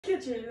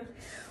kitchen.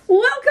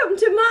 Welcome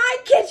to my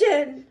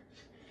kitchen.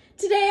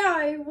 Today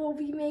I will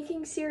be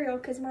making cereal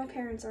because my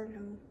parents aren't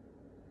home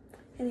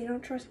and they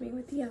don't trust me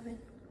with the oven.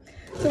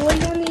 So what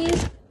you'll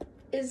need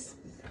is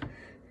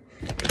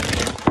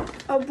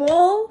a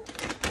bowl,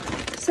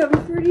 some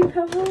Fruity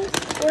Pebbles,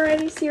 or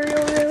any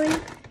cereal really,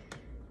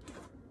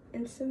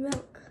 and some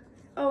milk.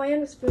 Oh,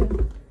 and a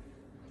spoon.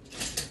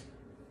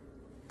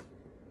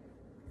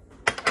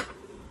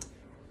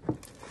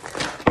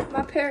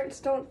 My parents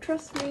don't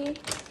trust me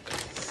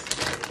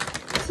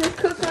to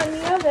cook on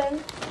the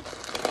oven.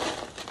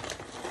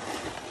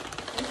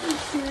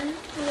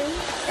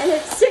 And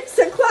it's 6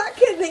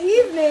 o'clock in the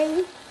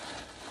evening.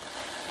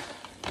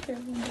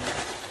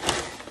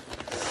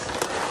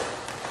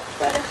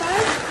 But if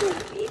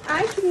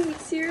I can eat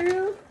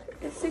cereal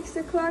at 6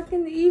 o'clock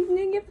in the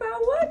evening if I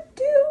want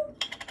to.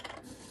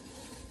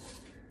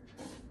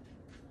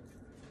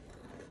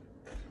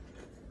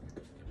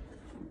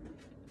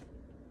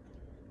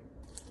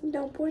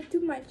 Don't pour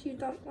too much. You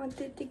don't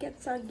want it to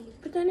get soggy.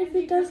 But then if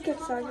it does get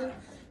soggy.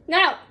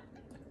 Now!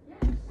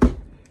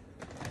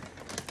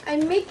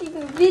 I'm making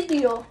a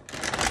video.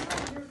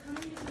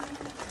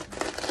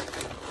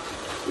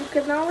 You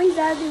can always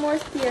add more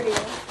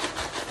cereal.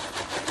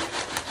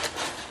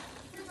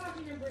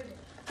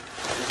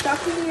 I'm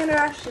talking in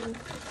Russian.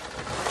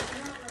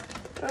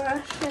 A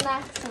Russian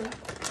accent.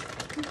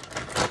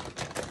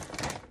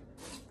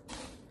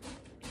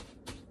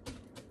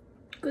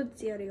 Good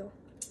cereal.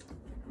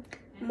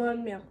 More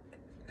milk.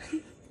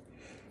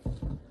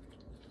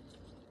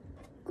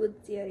 Good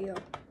cereal.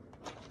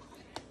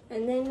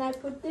 And then I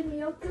put the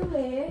milk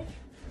away.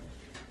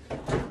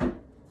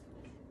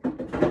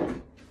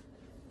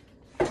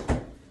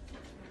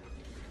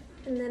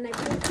 And then I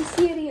put the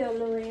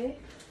cereal away.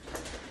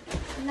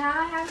 Now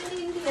I have an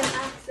Indian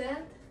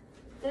accent.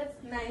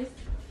 That's nice.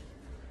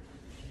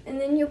 And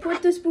then you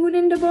put the spoon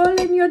in the bowl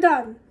and you're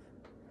done.